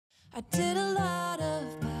I did a lot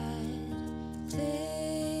of bad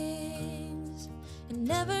things, and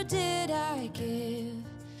never did I give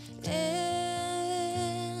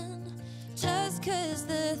in. Just 'cause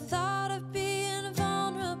the thought of being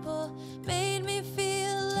vulnerable made me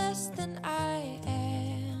feel less than I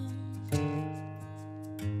am.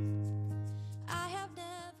 I have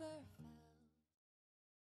never felt.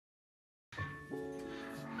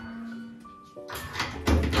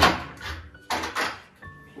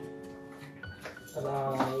 ただい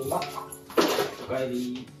ま。おかえ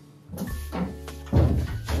り。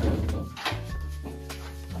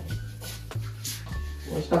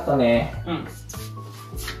美味しかったね。うん。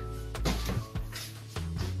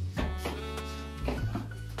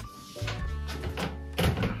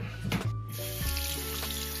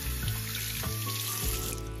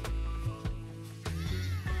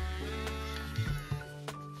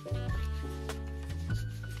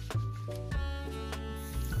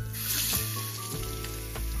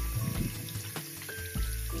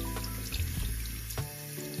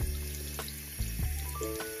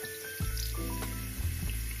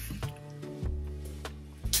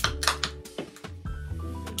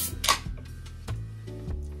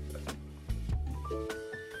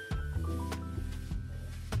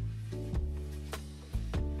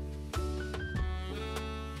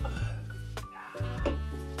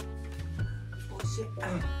美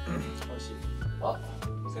味しい。あ、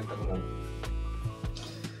洗濯物。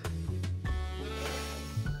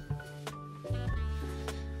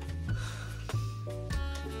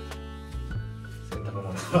洗濯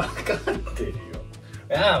物。分かってるよ。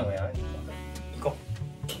いや、もうやめて。行こう。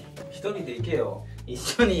一人で行けよ。一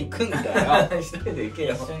緒に行くんだよ。一人で行け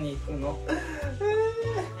よ。一緒に行くの。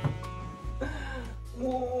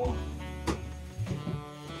もう。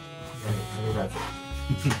何？それだけ。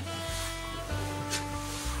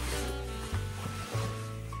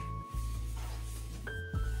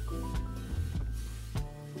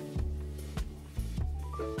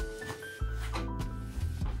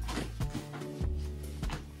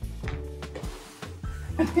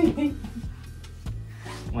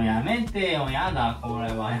もうやめてよ、やだ、こ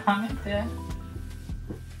れはやめて。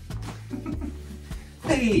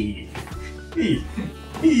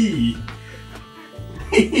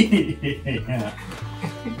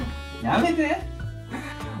やめて。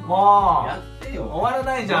もうやってよ。終わら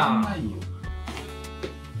ないじゃん。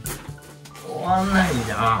終わんない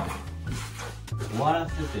じゃん。終わら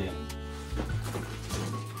せてよ。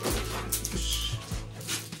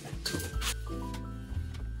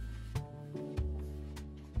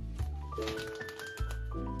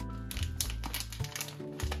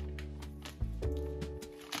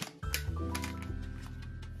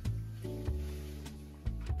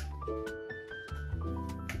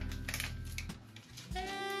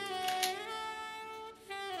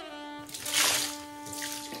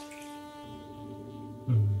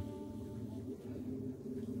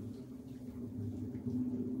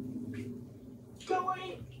かわい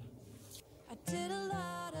い。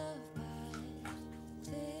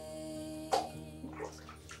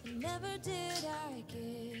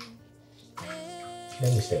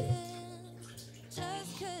何してんの？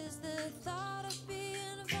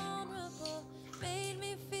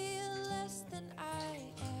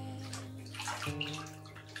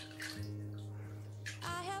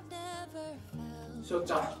しょう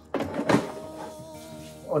ちゃん、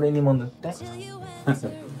俺にも塗って。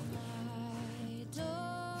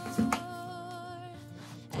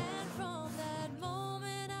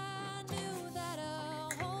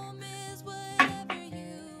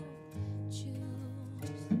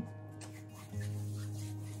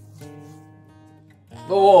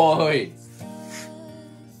おーい。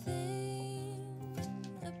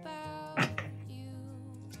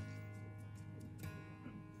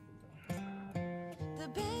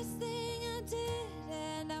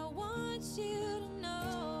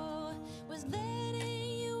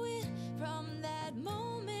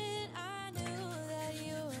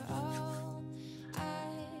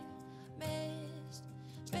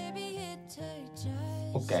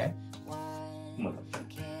オッケー。まだ。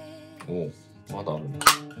おお、まだあるね。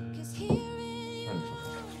何でしょ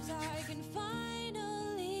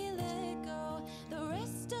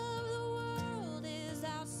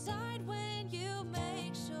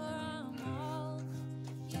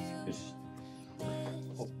う。よし。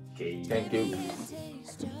オッケー。Thank you。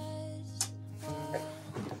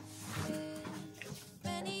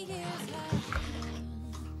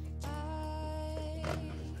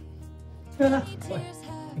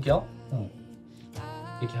いくよ。うん。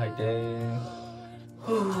息吐いてー。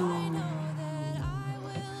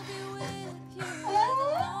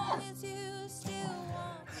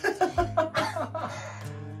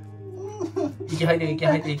息吐いて、息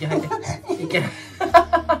吐いて、息吐いて。息吐いて。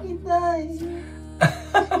痛い。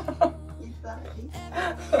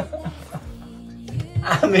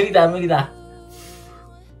あ、無理だ、無理だ。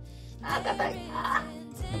あ、硬い。も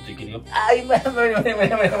っといけるよ。あ、今、無理、無理、無理、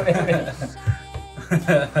無理、無理、無理。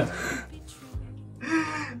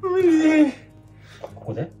無理。こ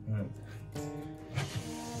こで？うん。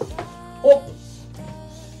お！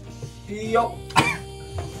いいよ。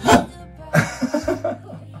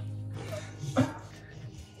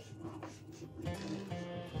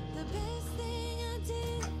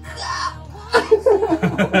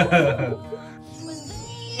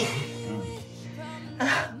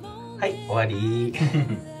はい、終わり。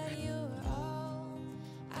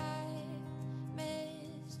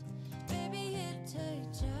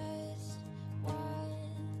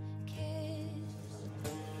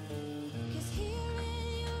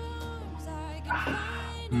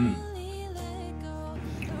うん。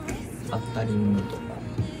アフタリングとか。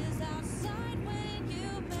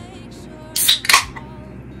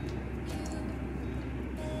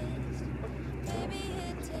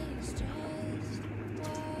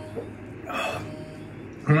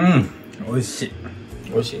うん、美味しい。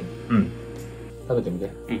美味しい。うん。食べてみて。う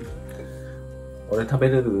ん。俺食べ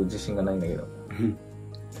れる自信がないんだけど。うん。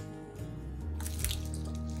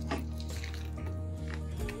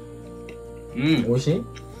うん、美味しい？うん、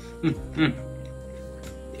うん。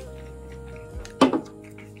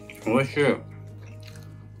美味しい。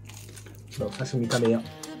刺身食べよ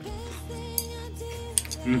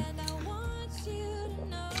う。う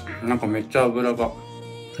ん。なんかめっちゃ脂が。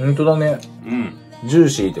ほんとだね。うん。ジュー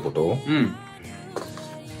シーってこと？うん。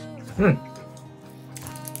うん。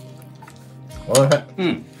おいしい。う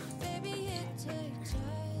ん。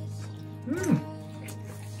うん。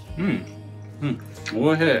うん。うん。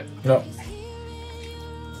おいしい。いや。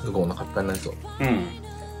すごいお腹いっぱいになりそう。うん。うん。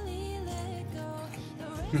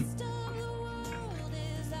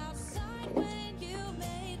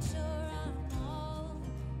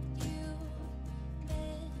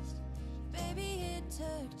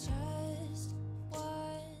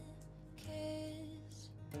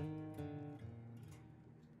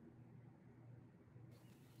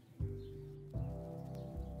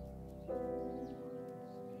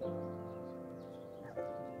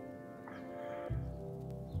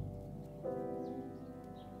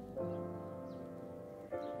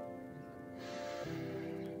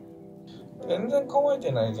全然乾い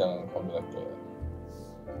てないじゃん、髪の毛。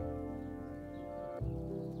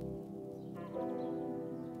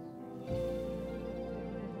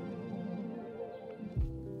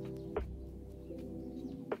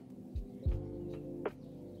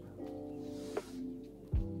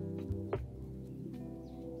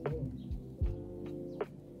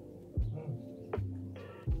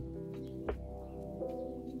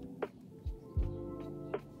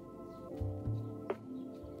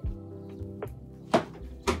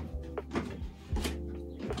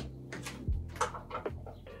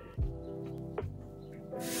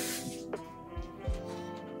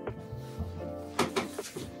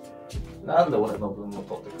なんで俺の分も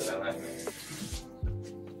取ってくれないの？